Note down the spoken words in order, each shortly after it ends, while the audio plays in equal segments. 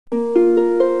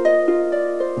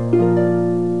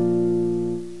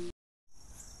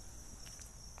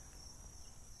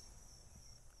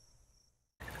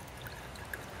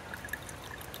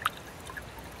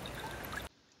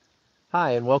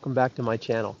Hi, and welcome back to my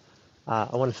channel.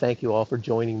 I want to thank you all for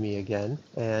joining me again.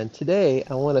 And today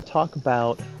I want to talk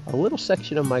about a little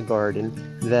section of my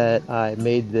garden that I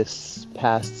made this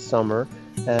past summer.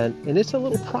 And it's a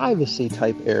little privacy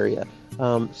type area.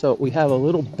 So we have a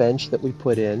little bench that we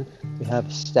put in, we have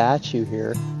a statue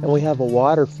here, and we have a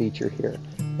water feature here.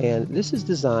 And this is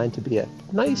designed to be a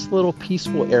nice little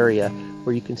peaceful area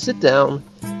where you can sit down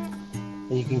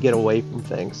and you can get away from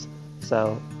things.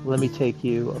 So let me take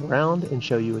you around and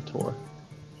show you a tour.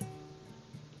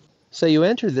 So you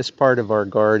enter this part of our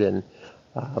garden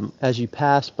as you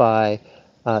pass by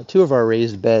two of our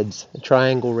raised beds, a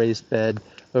triangle raised bed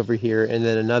over here and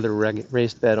then another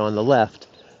raised bed on the left.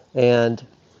 And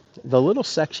the little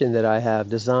section that I have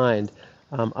designed,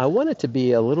 I want it to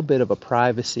be a little bit of a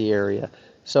privacy area.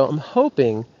 So I'm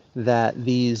hoping that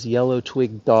these yellow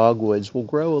twig dogwoods will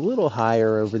grow a little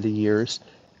higher over the years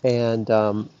and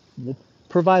will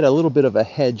provide a little bit of a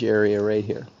hedge area right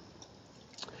here.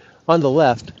 On the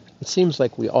left, it seems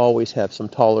like we always have some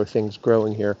taller things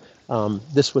growing here.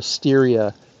 This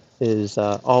wisteria is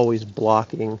always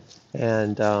blocking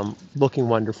and looking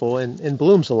wonderful and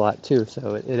blooms a lot too,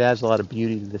 so it adds a lot of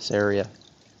beauty to this area.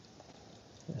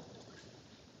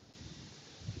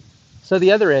 So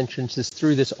the other entrance is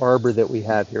through this arbor that we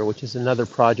have here, which is another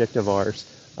project of ours.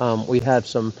 We have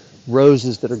some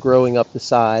roses that are growing up the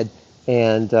side,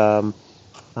 and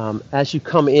as you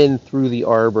come in through the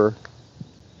arbor,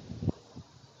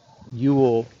 you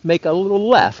will make a little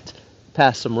left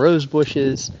past some rose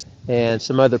bushes and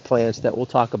some other plants that we'll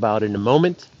talk about in a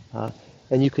moment.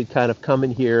 And you could kind of come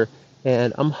in here,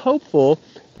 and I'm hopeful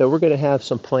that we're going to have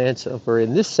some plants over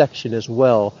in this section as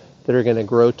well that are going to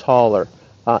grow taller.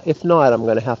 If not, I'm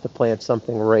going to have to plant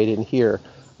something right in here.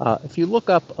 If you look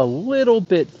up a little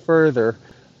bit further,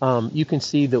 you can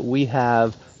see that we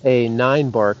have a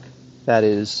 9-bark that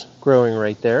is growing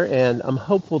right there, and I'm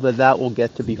hopeful that that will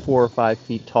get to be 4 or 5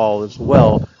 feet tall as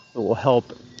well. It will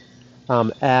help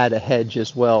add a hedge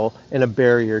as well and a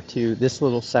barrier to this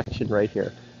little section right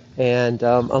here. And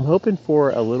I'm hoping for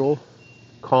a little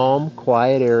calm,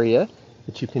 quiet area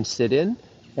that you can sit in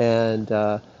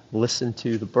and listen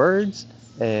to the birds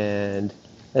and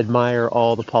admire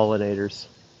all the pollinators.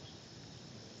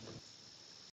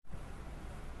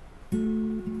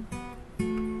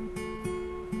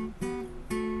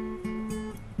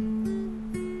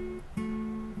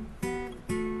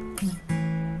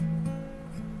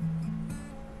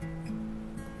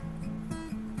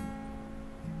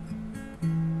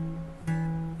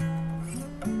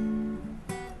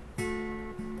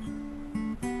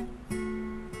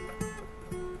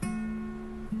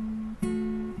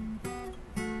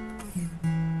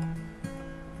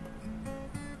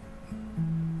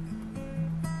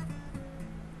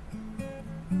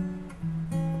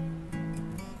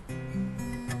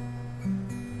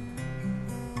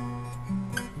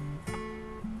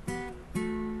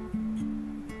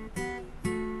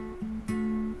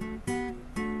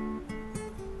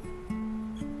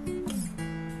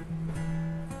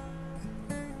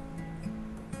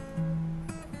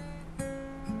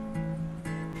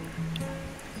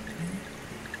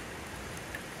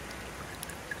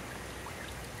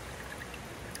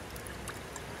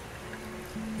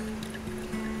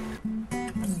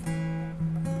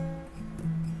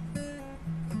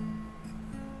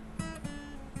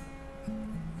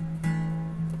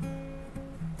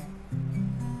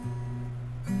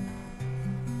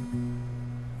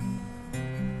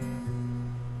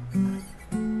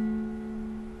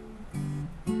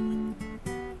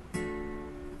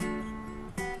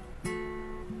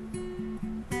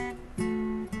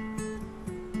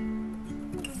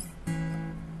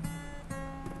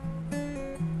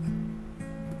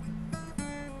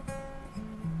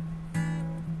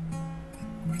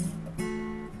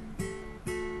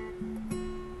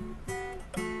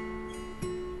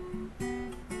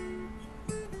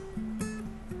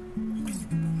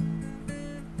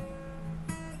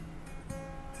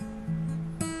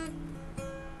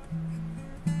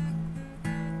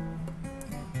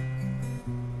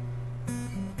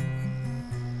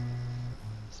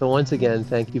 So once again,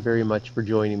 thank you very much for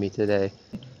joining me today,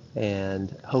 and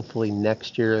hopefully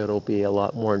next year it'll be a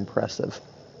lot more impressive.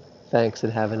 Thanks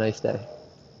and have a nice day.